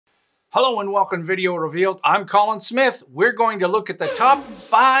Hello and welcome to Video Revealed. I'm Colin Smith. We're going to look at the top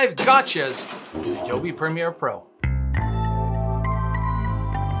 5 gotchas in Adobe Premiere Pro.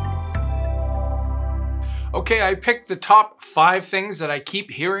 Okay, I picked the top 5 things that I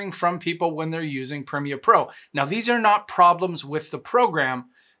keep hearing from people when they're using Premiere Pro. Now, these are not problems with the program.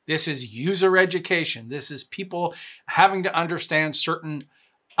 This is user education. This is people having to understand certain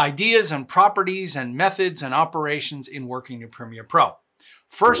ideas and properties and methods and operations in working in Premiere Pro.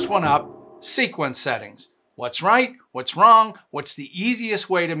 First one up, sequence settings. What's right? What's wrong? What's the easiest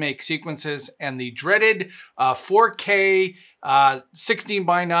way to make sequences? And the dreaded 4K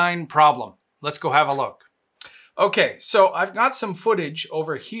 16:9 problem. Let's go have a look. Okay, so I've got some footage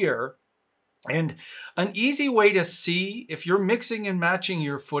over here, and an easy way to see if you're mixing and matching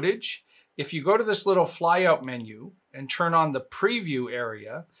your footage, if you go to this little flyout menu and turn on the preview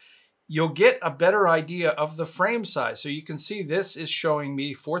area, you'll get a better idea of the frame size. So you can see this is showing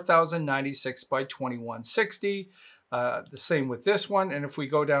me 4096 by 2160. The same with this one. And if we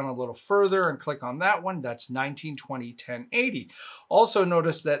go down a little further and click on that one, that's 1920 1080. Also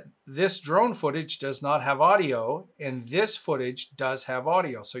notice that this drone footage does not have audio, and this footage does have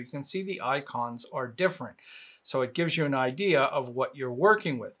audio. So you can see the icons are different. So it gives you an idea of what you're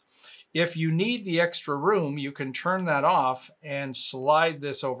working with. If you need the extra room, you can turn that off and slide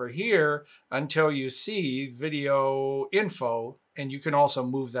this over here until you see video info, and you can also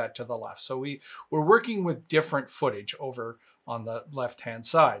move that to the left. So we're working with different footage over on the left-hand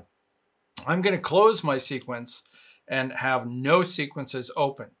side. I'm going to close my sequence and have no sequences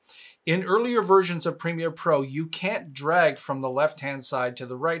open. In earlier versions of Premiere Pro, you can't drag from the left-hand side to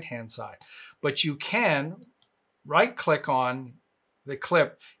the right-hand side, but you can right-click on the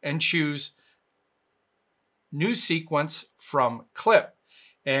clip and choose new sequence from clip.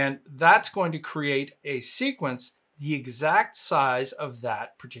 And that's going to create a sequence the exact size of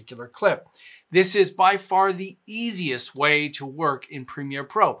that particular clip. This is by far the easiest way to work in Premiere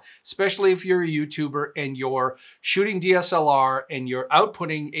Pro, especially if you're a YouTuber and you're shooting DSLR and you're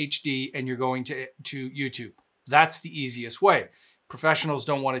outputting HD and you're going to YouTube. That's the easiest way. Professionals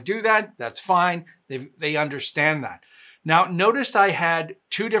don't want to do that. That's fine. They understand that. Now, notice I had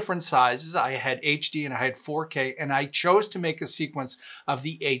 2 different sizes. I had HD and I had 4K, and I chose to make a sequence of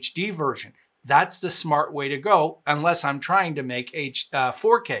the HD version. That's the smart way to go, unless I'm trying to make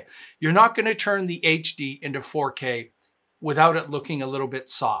 4K. You're not going to turn the HD into 4K without it looking a little bit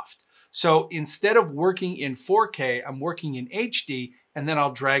soft. So instead of working in 4K, I'm working in HD, and then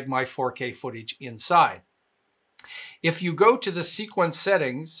I'll drag my 4K footage inside. If you go to the sequence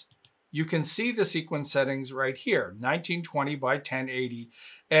settings, you can see the sequence settings right here, 1920 by 1080,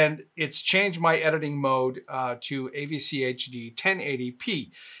 and it's changed my editing mode to AVC HD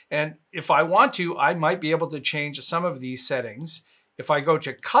 1080p. And if I want to, I might be able to change some of these settings. If I go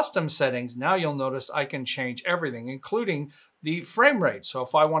to custom settings, now you'll notice I can change everything, including the frame rate. So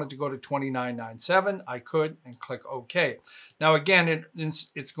if I wanted to go to 2997, I could, and click OK. Now again,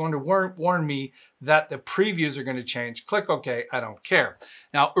 it's going to warn me that the previews are going to change. Click OK, I don't care.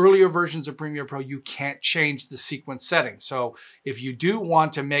 Now, earlier versions of Premiere Pro, you can't change the sequence settings. So if you do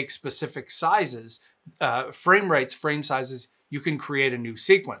want to make specific sizes, frame rates, frame sizes, you can create a new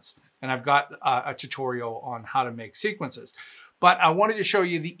sequence. And I've got a tutorial on how to make sequences. But I wanted to show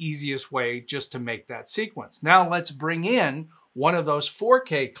you the easiest way just to make that sequence. Now let's bring in one of those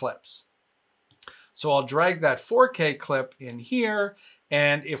 4K clips. So I'll drag that 4K clip in here.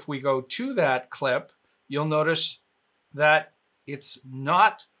 And if we go to that clip, you'll notice that it's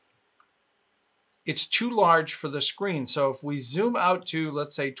too large for the screen. So if we zoom out to,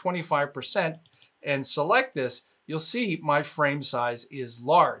 let's say, 25% and select this, you'll see my frame size is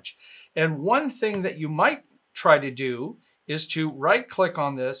large. And one thing that you might try to do is to right-click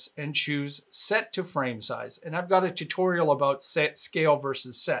on this and choose Set to Frame Size. And I've got a tutorial about scale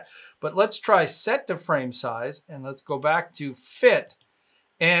versus set. But let's try Set to Frame Size, and let's go back to Fit,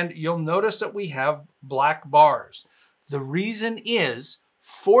 and you'll notice that we have black bars. The reason is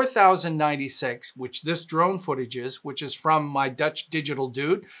 4096, which this drone footage is, which is from my Dutch digital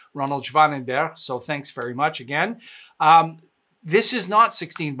dude, Ronald Zwanenberg, so thanks very much again. This is not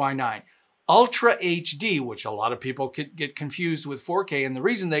 16:9. Ultra HD, which a lot of people could get confused with 4K, and the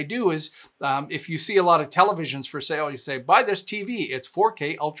reason they do is if you see a lot of televisions for sale, you say, buy this TV, it's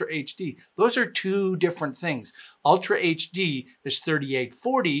 4K Ultra HD. Those are 2 different things. Ultra HD is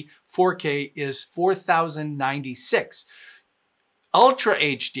 3840, 4K is 4096. Ultra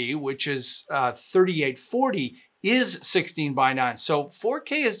HD, which is 3840, is 16:9. So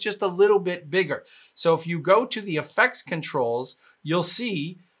 4K is just a little bit bigger. So if you go to the effects controls, you'll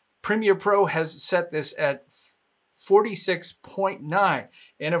see Premiere Pro has set this at 46.9.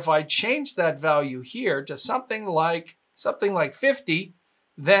 And if I change that value here to something like 50,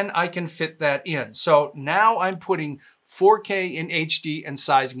 then I can fit that in. So now I'm putting 4K in HD and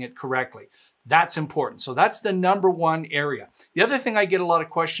sizing it correctly. That's important. So that's the number one area. The other thing I get a lot of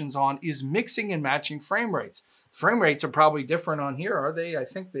questions on is mixing and matching frame rates. Frame rates are probably different on here, are they? I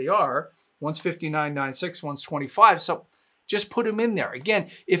think they are. One's 59.96, one's 25. So just put them in there. Again,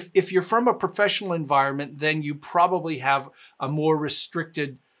 if you're from a professional environment, then you probably have a more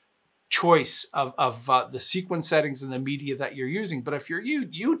restricted choice of the sequence settings and the media that you're using. But if you're a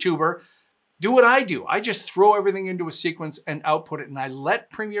YouTuber, do what I do. I just throw everything into a sequence and output it, and I let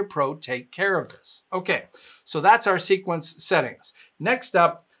Premiere Pro take care of this. Okay, so that's our sequence settings. Next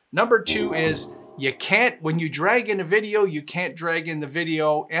up, number 2 is you can't, when you drag in a video, you can't drag in the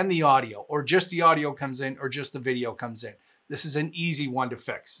video and the audio, or just the audio comes in, or just the video comes in. This is an easy one to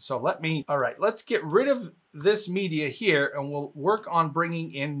fix. So all right, let's get rid of this media here, and we'll work on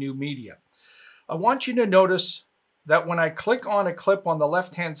bringing in new media. I want you to notice that when I click on a clip on the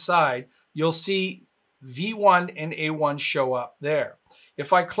left-hand side, you'll see V1 and A1 show up there.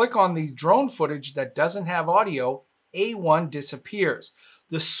 If I click on the drone footage that doesn't have audio, A1 disappears.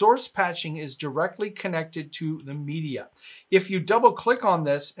 The source patching is directly connected to the media. If you double click on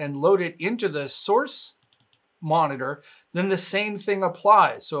this and load it into the source monitor, then the same thing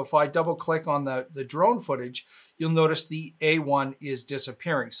applies. So if I double click on the drone footage, you'll notice the A1 is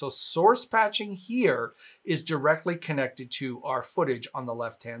disappearing. So source patching here is directly connected to our footage on the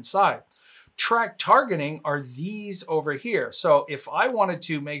left-hand side. Track targeting are these over here. So if I wanted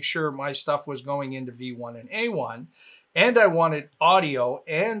to make sure my stuff was going into V1 and A1, and I wanted audio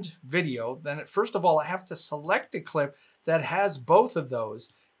and video, then first of all, I have to select a clip that has both of those,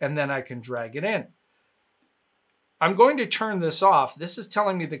 and then I can drag it in. I'm going to turn this off. This is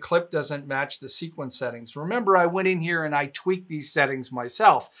telling me the clip doesn't match the sequence settings. Remember, I went in here and I tweaked these settings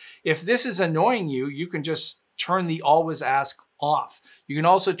myself. If this is annoying you, you can just turn the always ask off. You can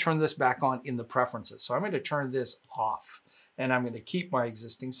also turn this back on in the preferences. So I'm going to turn this off, and I'm going to keep my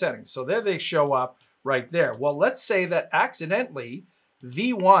existing settings. So there they show up right there. Well, let's say that accidentally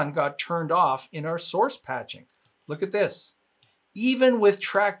V1 got turned off in our source patching. Look at this. Even with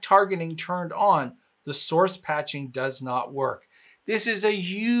track targeting turned on, the source patching does not work. This is a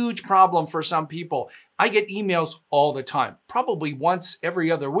huge problem for some people. I get emails all the time, probably once every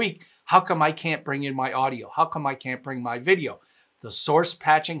other week. How come I can't bring in my audio? How come I can't bring my video? The source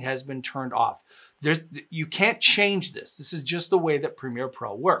patching has been turned off. You can't change this. This is just the way that Premiere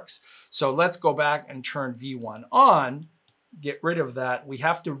Pro works. So let's go back and turn V1 on, get rid of that. We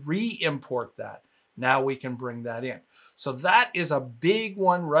have to re-import that. Now we can bring that in. So that is a big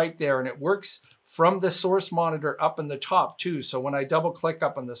one right there, and it works from the source monitor up in the top too. So when I double click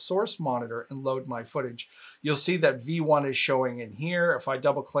up on the source monitor and load my footage, you'll see that V1 is showing in here. If I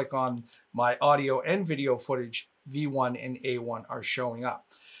double click on my audio and video footage, V1 and A1 are showing up.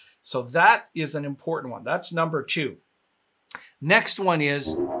 So that is an important one. That's number 2. Next one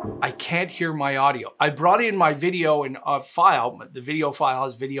is I can't hear my audio. I brought in my video and file. The video file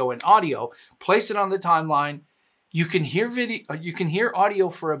has video and audio. Place it on the timeline. You can hear audio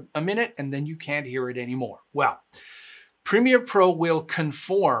for a minute, and then you can't hear it anymore. Well, Premiere Pro will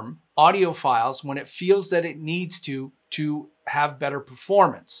conform audio files when it feels that it needs to have better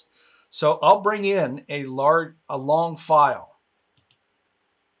performance. So I'll bring in a long file.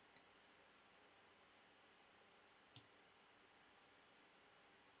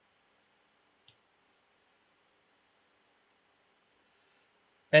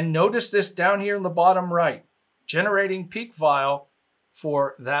 And notice this down here in the bottom right, generating peak file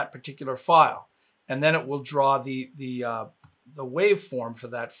for that particular file. And then it will draw the waveform for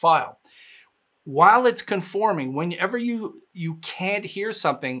that file. While it's conforming, whenever you can't hear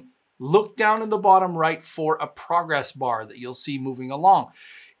something, look down in the bottom right for a progress bar that you'll see moving along.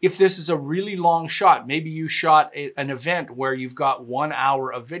 If this is a really long shot, maybe you shot an event where you've got 1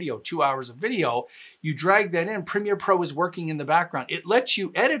 hour of video, 2 hours of video, you drag that in, Premiere Pro is working in the background. It lets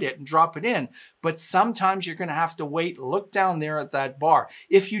you edit it and drop it in, but sometimes you're gonna have to wait, look down there at that bar.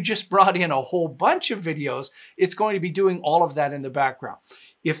 If you just brought in a whole bunch of videos, it's going to be doing all of that in the background.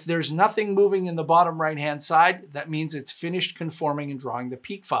 If there's nothing moving in the bottom right-hand side, that means it's finished conforming and drawing the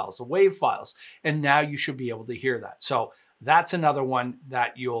peak files, the wave files, and now you should be able to hear that. So that's another one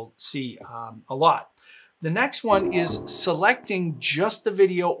that you'll see a lot. The next one is selecting just the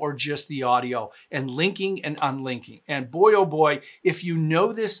video or just the audio and linking and unlinking. And boy, oh boy, if you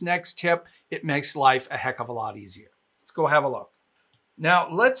know this next tip, it makes life a heck of a lot easier. Let's go have a look. Now,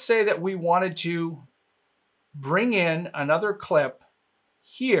 let's say that we wanted to bring in another clip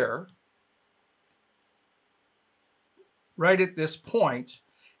here. right at this point,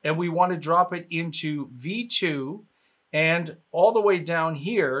 and we want to drop it into V2 and all the way down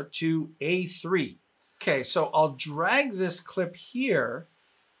here to A3. Okay, so I'll drag this clip here,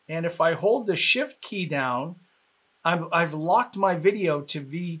 and if I hold the Shift key down, I've locked my video to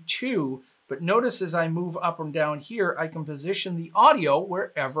V2, but notice as I move up and down here, I can position the audio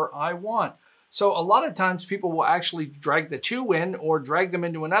wherever I want. So a lot of times people will actually drag the two in or drag them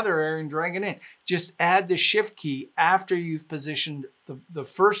into another area and drag it in. Just add the Shift key after you've positioned the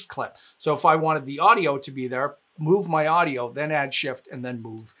first clip. So if I wanted the audio to be there, move my audio, then add Shift, and then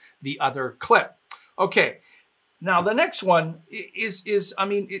move the other clip. Okay. Now the next one is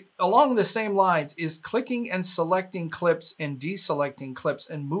along the same lines, is clicking and selecting clips and deselecting clips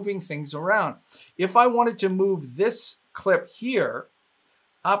and moving things around. If I wanted to move this clip here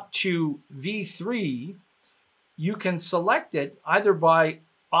up to V3, you can select it either by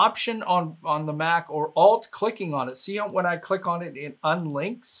Option on the Mac or Alt clicking on it. See how when I click on it, it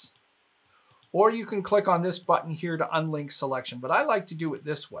unlinks? Or you can click on this button here to unlink selection, but I like to do it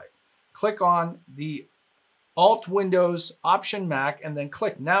this way. Click on the Alt Windows, Option Mac, and then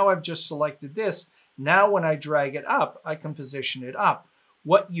click. Now I've just selected this. Now when I drag it up, I can position it up.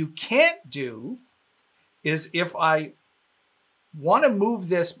 What you can't do is if I want to move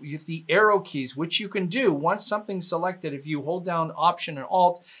this with the arrow keys, which you can do once something's selected, if you hold down Option and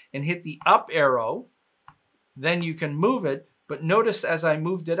Alt and hit the up arrow, then you can move it. But notice as I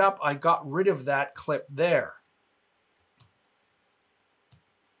moved it up, I got rid of that clip there.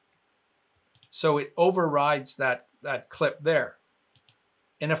 So it overrides that clip there.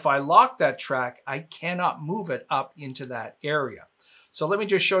 And if I lock that track, I cannot move it up into that area. So let me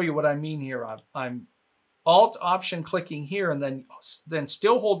just show you what I mean here. I'm Alt Option clicking here and then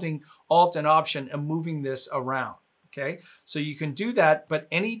still holding Alt and Option and moving this around. Okay, so you can do that, but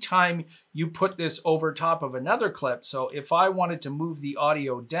anytime you put this over top of another clip, so if I wanted to move the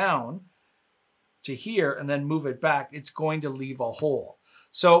audio down to here and then move it back, it's going to leave a hole.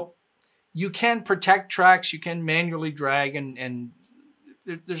 So you can protect tracks, you can manually drag, and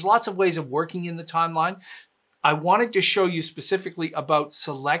there's lots of ways of working in the timeline. I wanted to show you specifically about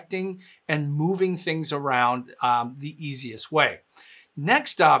selecting and moving things around the easiest way.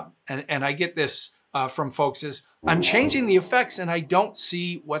 Next up, and I get this from folks, is I'm changing the effects and I don't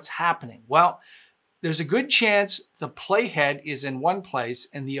see what's happening. Well, there's a good chance the playhead is in one place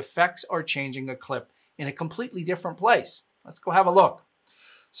and the effects are changing a clip in a completely different place. Let's go have a look.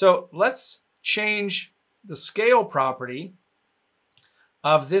 So let's change the scale property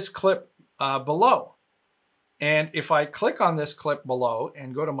of this clip below. And if I click on this clip below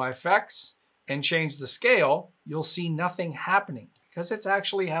and go to my effects and change the scale, you'll see nothing happening because it's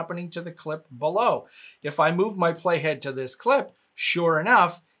actually happening to the clip below. If I move my playhead to this clip, sure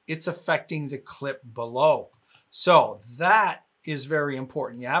enough, it's affecting the clip below. So that is very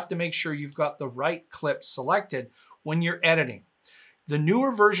important. You have to make sure you've got the right clip selected when you're editing. The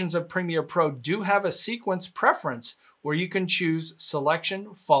newer versions of Premiere Pro do have a sequence preference where you can choose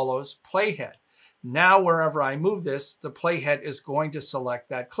selection follows playhead. Now, wherever I move this, the playhead is going to select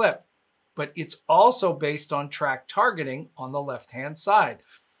that clip, but it's also based on track targeting on the left-hand side.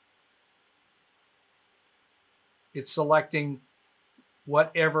 It's selecting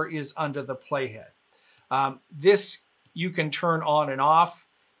whatever is under the playhead. This you can turn on and off.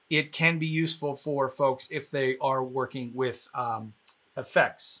 It can be useful for folks if they are working with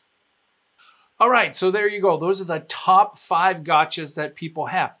effects. All right, so there you go. Those are the top 5 gotchas that people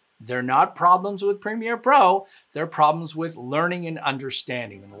have. They're not problems with Premiere Pro, they're problems with learning and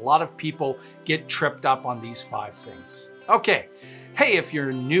understanding. And a lot of people get tripped up on these 5 things. Okay, hey, if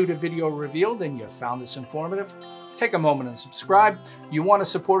you're new to Video Revealed and you found this informative, take a moment and subscribe. You want to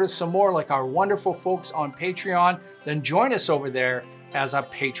support us some more like our wonderful folks on Patreon, then join us over there as a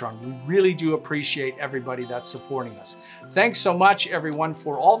patron. We really do appreciate everybody that's supporting us. Thanks so much, everyone,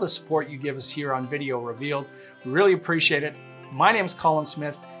 for all the support you give us here on Video Revealed. We really appreciate it. My name is Colin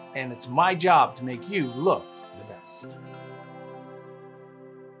Smith, and it's my job to make you look the best.